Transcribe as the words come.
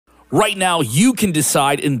Right now, you can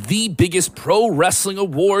decide in the biggest pro wrestling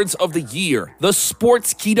awards of the year, the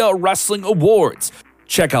Sportskeeda Wrestling Awards.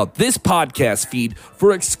 Check out this podcast feed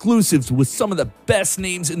for exclusives with some of the best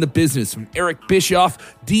names in the business, from Eric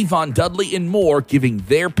Bischoff, Devon Dudley, and more, giving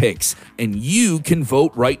their picks. And you can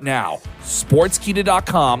vote right now.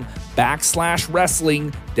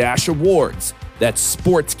 Sportskeeda.com/wrestling-awards. That's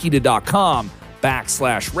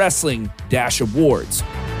Sportskeeda.com/wrestling-awards.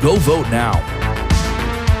 Go vote now.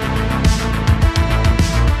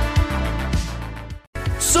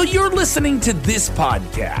 So you're listening to this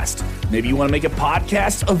podcast. Maybe you want to make a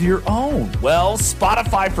podcast of your own. Well,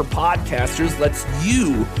 Spotify for Podcasters lets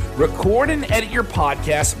you record and edit your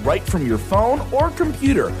podcast right from your phone or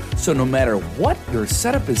computer. So no matter what your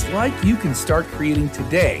setup is like, you can start creating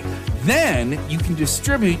today. Then you can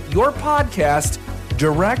distribute your podcast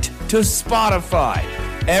direct to Spotify.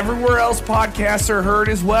 Everywhere else podcasts are heard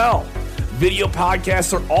as well. Video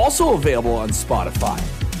podcasts are also available on Spotify.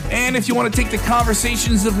 And if you want to take the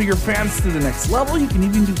conversations of your fans to the next level, you can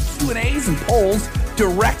even do Q&As and polls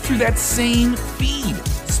direct through that same feed.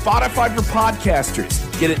 Spotify for Podcasters.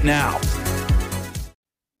 Get it now.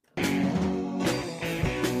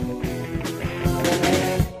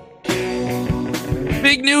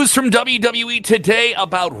 Big news from WWE today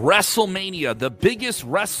about WrestleMania, the biggest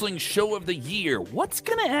wrestling show of the year. What's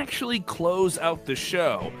going to actually close out the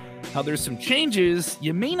show? How there's some changes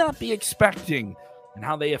you may not be expecting, and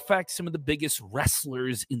how they affect some of the biggest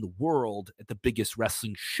wrestlers in the world at the biggest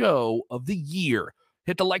wrestling show of the year.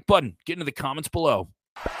 Hit the like button. Get into the comments below.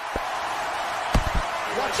 Watch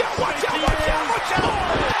out, watch out, watch out, watch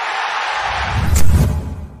out!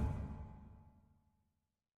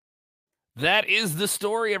 That is the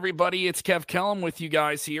story, everybody. It's Kev Kellum with you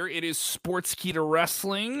guys here. It is Sportskeeda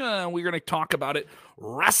Wrestling. We're going to talk about it.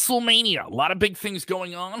 WrestleMania. A lot of big things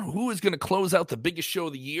going on. Who is going to close out the biggest show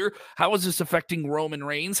of the year? How is this affecting Roman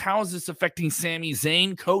Reigns? How is this affecting Sami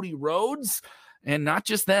Zayn, Cody Rhodes? And not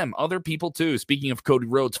just them, other people too. Speaking of Cody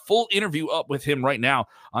Rhodes, full interview up with him right now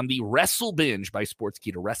on the Wrestle Binge by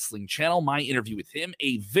Sportskeeda Wrestling channel. My interview with him,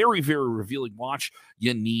 a very, very revealing watch.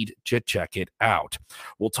 You need to check it out.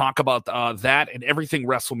 We'll talk about that and everything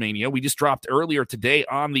WrestleMania. We just dropped earlier today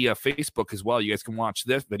on the Facebook as well. You guys can watch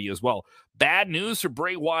this video as well. Bad news for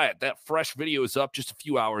Bray Wyatt. That fresh video is up, just a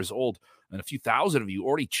few hours old. And a few thousand of you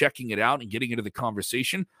already checking it out and getting into the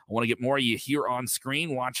conversation. I want to get more of you here on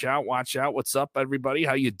screen. Watch out, watch out. What's up, everybody?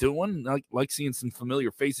 How you doing? Like seeing some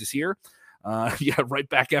familiar faces here. Yeah, right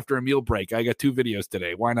back after a meal break. I got 2 videos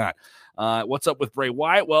today. Why not? What's up with Bray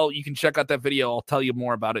Wyatt? Well, you can check out that video. I'll tell you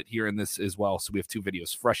more about it here in this as well. So we have 2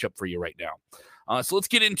 videos fresh up for you right now. So let's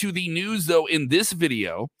get into the news, though, in this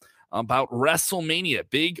video about WrestleMania.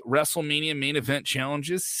 Big WrestleMania main event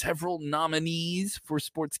challenges. Several nominees for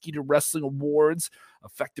Sportskeeda Wrestling Awards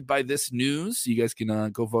affected by this news. You guys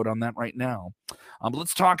can go vote on that right now. But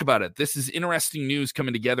let's talk about it. This is interesting news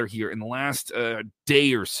coming together here in the last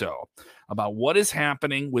day or so about what is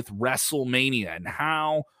happening with WrestleMania and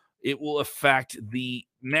how it will affect the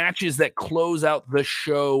matches that close out the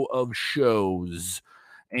show of shows.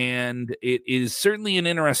 And it is certainly an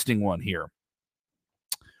interesting one here.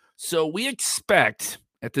 So we expect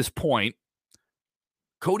at this point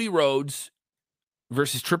Cody Rhodes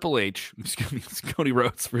versus Triple H. Excuse me, it's Cody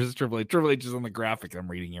Rhodes versus Triple H. Triple H is on the graphic I'm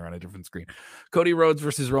reading here on a different screen. Cody Rhodes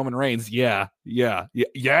versus Roman Reigns. Yeah.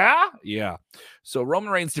 So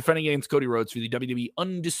Roman Reigns defending against Cody Rhodes for the WWE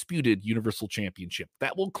Undisputed Universal Championship.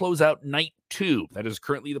 That will close out night 2. That is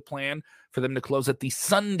currently the plan for them to close at the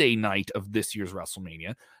Sunday night of this year's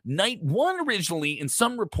WrestleMania. Night 1 originally, in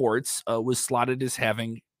some reports, was slotted as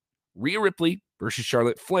having Rhea Ripley versus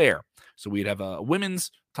Charlotte Flair. So we'd have a women's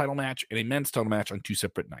title match and a men's title match on 2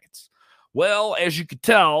 separate nights. Well, as you could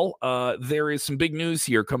tell, there is some big news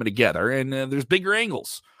here coming together, and there's bigger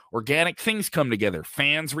angles. Organic things come together.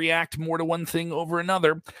 Fans react more to one thing over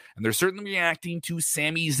another, and they're certainly reacting to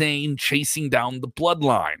Sami Zayn chasing down the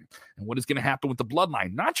bloodline. And what is going to happen with the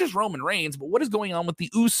bloodline? Not just Roman Reigns, but what is going on with the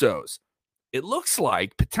Usos? It looks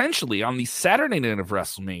like, potentially, on the Saturday night of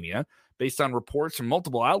WrestleMania, based on reports from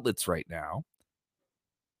multiple outlets right now,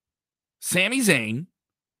 Sami Zayn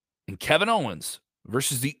and Kevin Owens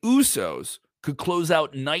versus the Usos could close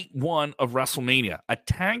out night 1 of WrestleMania. A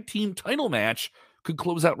tag team title match could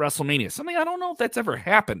close out WrestleMania. Something I don't know if that's ever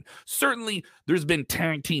happened. Certainly, there's been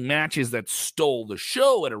tag team matches that stole the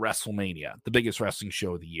show at a WrestleMania, the biggest wrestling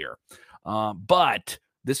show of the year. But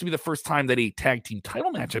this would be the first time that a tag team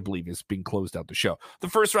title match, I believe, is being closed out the show. The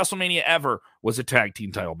first WrestleMania ever was a tag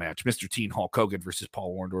team title match. Mr. T and Hulk Hogan versus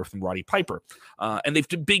Paul Orndorff and Roddy Piper. And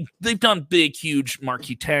they've done big, huge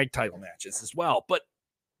marquee tag title matches as well. But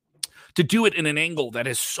to do it in an angle that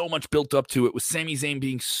has so much built up to it, with Sami Zayn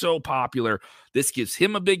being so popular. This gives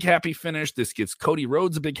him a big happy finish. This gives Cody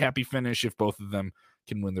Rhodes a big happy finish if both of them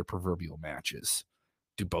can win their proverbial matches.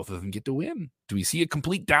 Do both of them get to win? Do we see a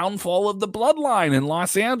complete downfall of the bloodline in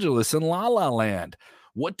Los Angeles and La La Land?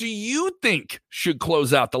 What do you think should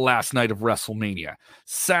close out the last night of WrestleMania?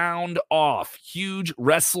 Sound off. Huge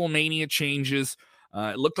WrestleMania changes.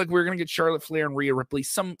 It looked like we were going to get Charlotte Flair and Rhea Ripley.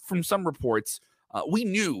 From some reports, we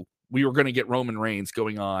knew we were going to get Roman Reigns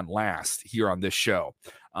going on last here on this show,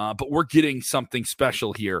 but we're getting something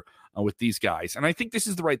special here with these guys, and I think this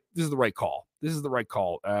is the right call. This is the right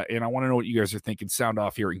call, and I want to know what you guys are thinking. Sound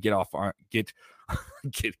off here and get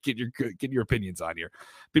your opinions on here.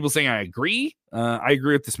 People saying I agree. I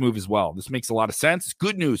agree with this move as well. This makes a lot of sense.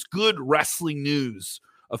 Good news, good wrestling news.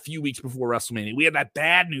 A few weeks before WrestleMania, we had that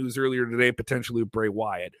bad news earlier today, potentially with Bray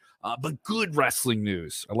Wyatt, but good wrestling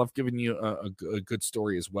news. I love giving you a good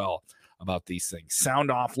story as well about these things. Sound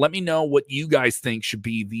off. Let me know what you guys think should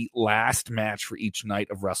be the last match for each night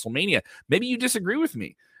of WrestleMania. Maybe you disagree with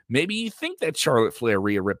me. Maybe you think that Charlotte Flair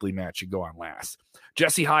Rhea Ripley match should go on last.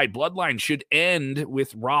 Jesse Hyde, Bloodline should end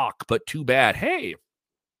with Rock, but too bad. Hey,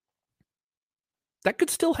 that could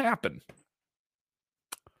still happen.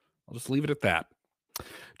 I'll just leave it at that.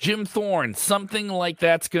 Jim Thorne, something like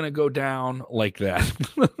that's going to go down like that.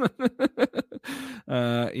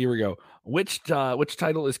 Here we go. Which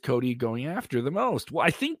title is Cody going after the most? Well, I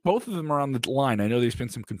think both of them are on the line. I know there's been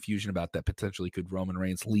some confusion about that. Potentially, could Roman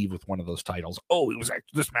Reigns leave with one of those titles? Oh,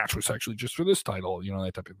 this match was actually just for this title,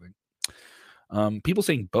 that type of thing. People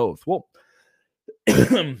saying both. Well,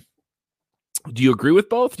 do you agree with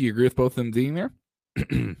both? Do you agree with both of them being there?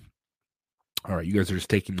 All right, you guys are just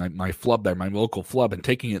taking my flub there, my local flub, and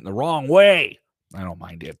taking it in the wrong way. I don't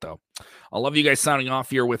mind it, though. I love you guys sounding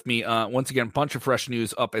off here with me. Once again, a bunch of fresh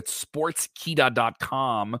news up at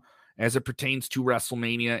Sportskeeda.com as it pertains to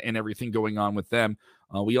WrestleMania and everything going on with them.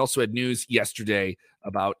 We also had news yesterday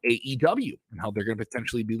about AEW and how they're going to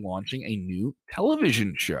potentially be launching a new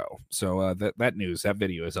television show. So that news, that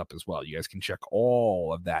video is up as well. You guys can check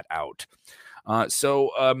all of that out.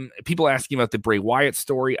 So people asking about the Bray Wyatt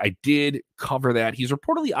story. I did cover that. He's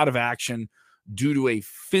reportedly out of action due to a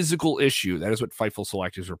physical issue. That is what Fightful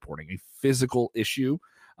Select is reporting, a physical issue.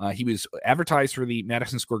 He was advertised for the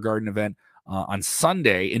Madison Square Garden event on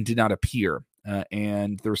Sunday and did not appear.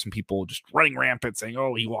 And there were some people just running rampant saying,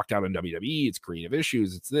 oh, he walked out on WWE. It's creative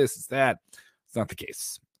issues. It's this, it's that. It's not the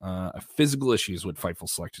case. A physical issue is what Fightful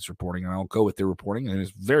Select is reporting, and I'll go with their reporting, and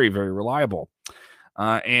it's very, very reliable.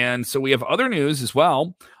 And so we have other news as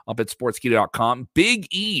well up at Sportskeeda.com. Big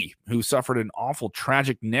E, who suffered an awful,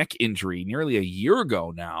 tragic neck injury nearly a year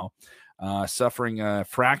ago now, suffering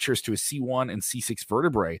fractures to a C1 and C6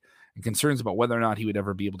 vertebrae, and concerns about whether or not he would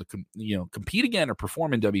ever be able to compete again or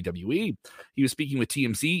perform in WWE. He was speaking with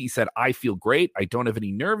TMZ. He said, I feel great. I don't have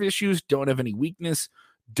any nerve issues, don't have any weakness,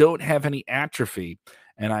 don't have any atrophy.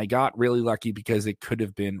 And I got really lucky because it could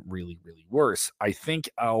have been really, really worse. I think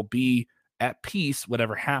I'll be at peace,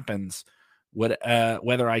 whatever happens,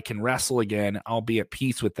 whether I can wrestle again, I'll be at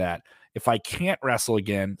peace with that. If I can't wrestle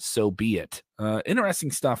again, so be it.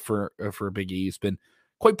 Interesting stuff for Big E. It's been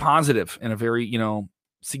quite positive and a very,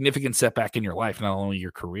 significant setback in your life, not only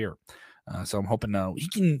your career. So I'm hoping now he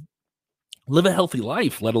can live a healthy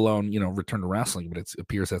life, let alone, return to wrestling, but it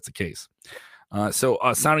appears that's the case. So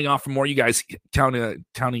sounding off for more, you guys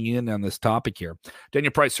counting in on this topic here.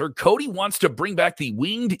 Daniel Price, sir, Cody wants to bring back the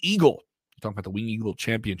Winged Eagle. Talking about the Winged Eagle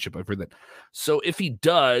Championship. I've heard that. So if he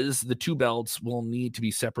does, the two belts will need to be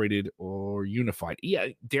separated or unified. Yeah,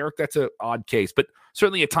 Derek, that's an odd case, but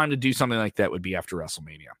certainly a time to do something like that would be after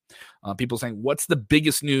WrestleMania. People saying, what's the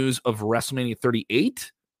biggest news of WrestleMania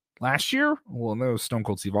 38 last year? Well, no, Stone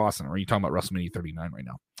Cold Steve Austin. Or are you talking about WrestleMania 39 right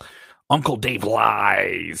now? Uncle Dave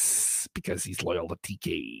lies because he's loyal to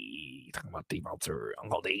TK. Talking about Dave Meltzer,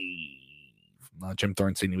 Uncle Dave. Jim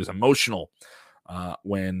Thorne saying he was emotional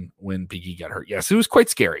when Big E got hurt. Yes, it was quite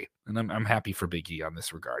scary, and I'm happy for Big E on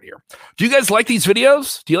this regard here. Do you guys like these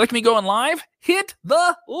videos? Do you like me going live? Hit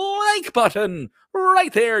the like button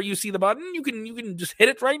right there. You see the button. You can just hit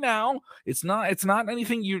it right now. It's not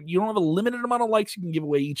anything. You don't have a limited amount of likes you can give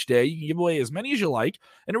away each day. You can give away as many as you like,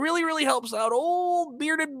 and it really, really helps out old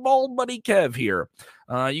bearded bald buddy Kev here.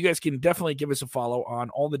 You guys can definitely give us a follow on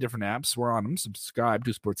all the different apps. We're on them. Subscribe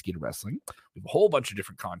to Sportskeeda Wrestling. We have a whole bunch of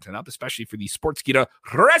different content up, especially for the Sportskeeda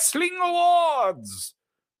Wrestling Awards.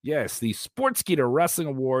 Yes, the Sportskeeda Wrestling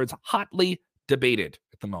Awards, hotly debated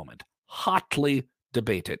at the moment. Hotly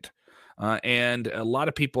debated. And a lot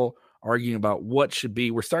of people arguing about what should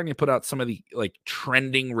be. We're starting to put out some of the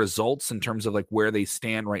trending results in terms of where they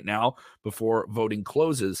stand right now before voting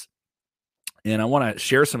closes. And I want to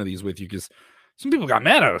share some of these with you because some people got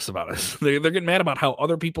mad at us about us. They're getting mad about how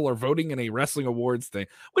other people are voting in a wrestling awards thing,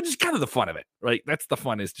 which is kind of the fun of it, right? That's the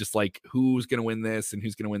fun, is just like who's going to win this and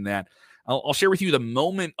who's going to win that. I'll share with you the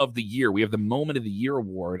moment of the year. We have the moment of the year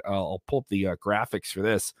award. I'll pull up the graphics for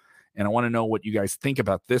this, and I want to know what you guys think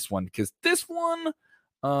about this one, because this one,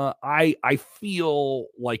 I feel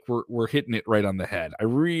like we're hitting it right on the head. I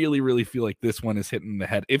really, really feel like this one is hitting the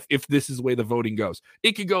head. If this is the way the voting goes,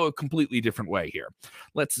 it could go a completely different way here.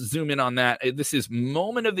 Let's zoom in on that. This is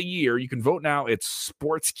moment of the year. You can vote now. It's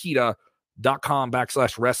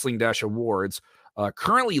sportskeeda.com/wrestling-awards.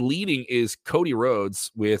 Currently leading is Cody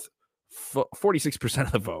Rhodes with 46%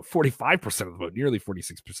 of the vote, 45% of the vote, nearly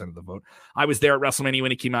 46% of the vote. I was there at WrestleMania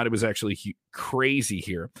when it came out. It was actually crazy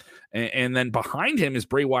here. And then behind him is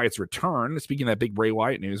Bray Wyatt's return. Speaking of that big Bray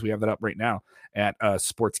Wyatt news, we have that up right now at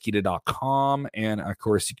sportskeeda.com. And of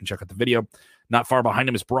course, you can check out the video. Not far behind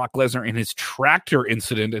him is Brock Lesnar and his tractor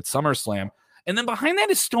incident at SummerSlam. And then behind that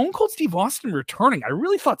is Stone Cold Steve Austin returning. I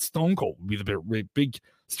really thought Stone Cold would be the big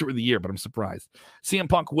story of the year, but I'm surprised. CM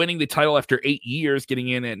Punk winning the title after 8 years, getting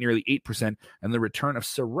in at nearly 8%, and the return of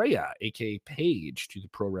Saraya, aka Paige, to the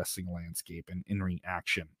pro wrestling landscape and in-ring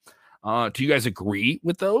action. Do you guys agree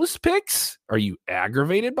with those picks? Are you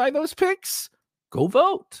aggravated by those picks? Go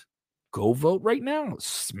vote. Go vote right now.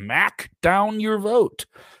 Smack down your vote.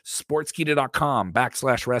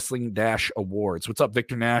 Sportskeeda.com/wrestling-awards. What's up,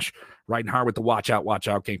 Victor Nash? Riding hard with the watch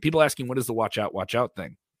out game. People asking, what is the watch out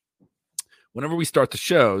thing? Whenever we start the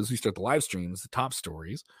shows, we start the live streams, the top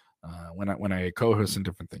stories, when I co-host and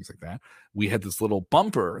different things like that, we had this little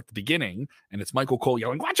bumper at the beginning, and it's Michael Cole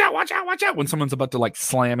yelling, watch out, when someone's about to like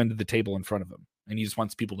slam into the table in front of him, and he just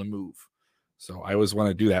wants people to move. So I always want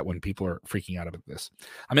to do that when people are freaking out about this.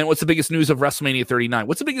 I mean, what's the biggest news of WrestleMania 39?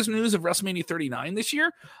 What's the biggest news of WrestleMania 39 this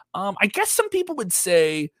year? I guess some people would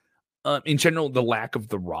say, in general, the lack of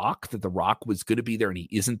The Rock, that The Rock was going to be there and he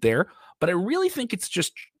isn't there. But I really think it's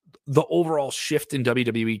just the overall shift in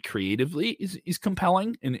WWE creatively is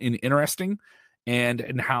compelling and interesting,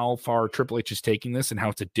 and how far Triple H is taking this and how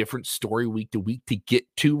it's a different story week to week to get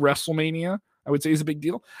to WrestleMania, I would say, is a big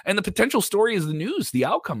deal. And the potential story is the news, the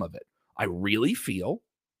outcome of it. I really feel,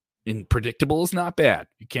 and predictable is not bad.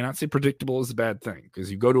 You cannot say predictable is a bad thing,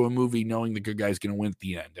 because you go to a movie knowing the good guy's going to win at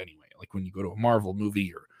the end anyway. Like when you go to a Marvel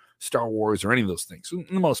movie or Star Wars or any of those things, for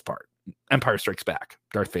the most part. Empire Strikes Back,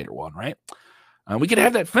 Darth Vader won, right? We could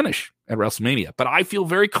have that finish at WrestleMania, but I feel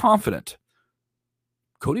very confident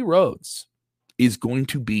Cody Rhodes is going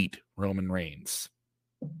to beat Roman Reigns,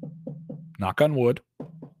 knock on wood,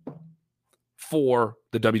 for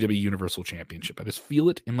the WWE Universal Championship. I just feel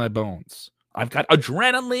it in my bones. I've got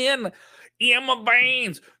adrenaline in my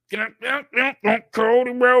veins.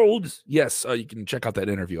 Cody Rhodes. Yes, you can check out that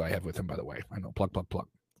interview I have with him, by the way. I know, plug.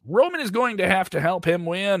 Roman is going to have to help him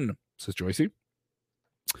win, says Joycey.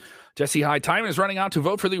 Jesse High, time is running out to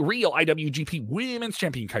vote for the real IWGP Women's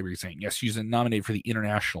Champion, Kairi Sane. Yes, she's nominated for the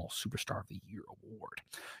International Superstar of the Year award.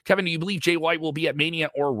 Kevin, do you believe Jay White will be at Mania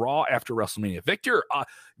or Raw after WrestleMania? Victor,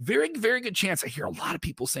 very, very good chance. I hear a lot of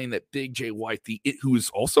people saying that Big Jay White, who is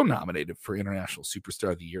also nominated for International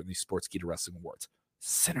Superstar of the Year in the Sportskeeda Wrestling Awards.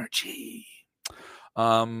 Synergy.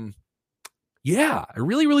 Yeah, I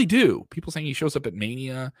really, really do. People saying he shows up at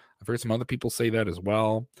Mania. I've heard some other people say that as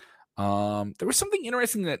well. There was something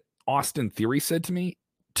interesting that Austin Theory said to me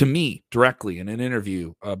directly in an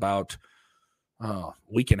interview about a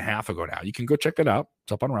week and a half ago now. You can go check that out.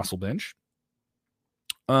 It's up on WrestleBinge.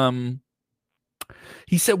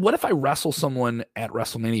 He said, what if I wrestle someone at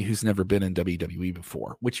WrestleMania who's never been in WWE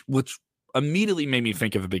before? Which immediately made me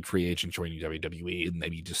think of a big free agent joining WWE and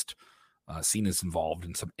maybe just seen as involved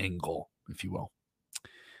in some angle, if you will.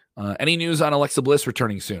 Any news on Alexa Bliss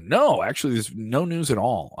returning soon? No, actually, there's no news at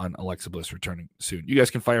all on Alexa Bliss returning soon. You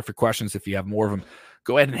guys can fire for questions if you have more of them.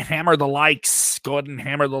 Go ahead and hammer the likes.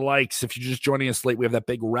 If you're just joining us late, we have that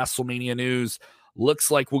big WrestleMania news.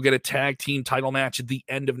 Looks like we'll get a tag team title match at the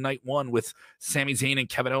end of night one with Sami Zayn and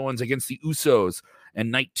Kevin Owens against the Usos.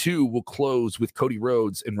 And night two will close with Cody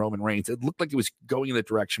Rhodes and Roman Reigns. It looked like it was going in that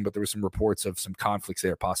direction, but there were some reports of some conflicts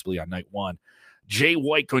there possibly on night one. Jay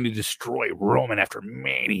White going to destroy Roman after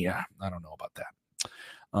Mania. I don't know about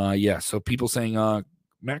that. Yeah, so people saying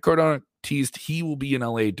Matt Cardona teased he will be in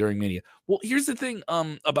LA during Mania. Well, here's the thing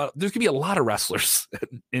about there's going to be a lot of wrestlers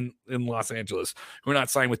in Los Angeles who are not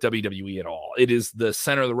signed with WWE at all. It is the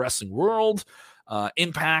center of the wrestling world.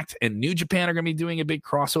 Impact and New Japan are going to be doing a big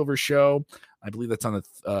crossover show. I believe that's on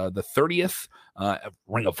the 30th.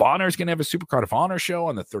 Ring of Honor is going to have a Supercard of Honor show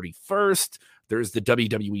on the 31st. There's the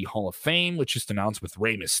WWE Hall of Fame, which just announced with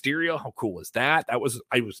Rey Mysterio. How cool was that? I was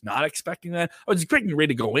not expecting that. I was expecting Rey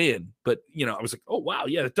to go in, but I was like, oh wow,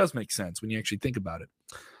 yeah, it does make sense when you actually think about it.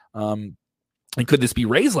 And could this be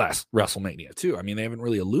Rey's last WrestleMania too? I mean, they haven't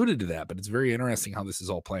really alluded to that, but it's very interesting how this is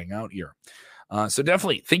all playing out here. So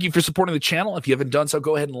definitely thank you for supporting the channel. If you haven't done so,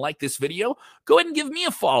 go ahead and like this video. Go ahead and give me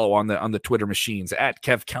a follow on the Twitter machines at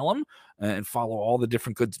Kev Kellum, and follow all the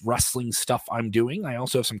different good wrestling stuff I'm doing. I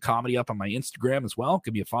also have some comedy up on my Instagram as well.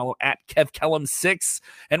 Give me a follow at Kev Kellum6.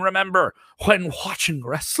 And remember, when watching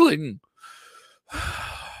wrestling,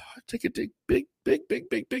 take a big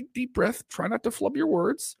deep breath. Try not to flub your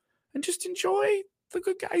words, and just enjoy the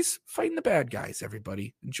good guys fighting the bad guys.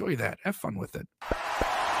 Everybody enjoy that. Have fun with it.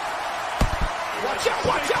 Watch out,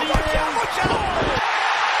 watch out, watch out, watch out!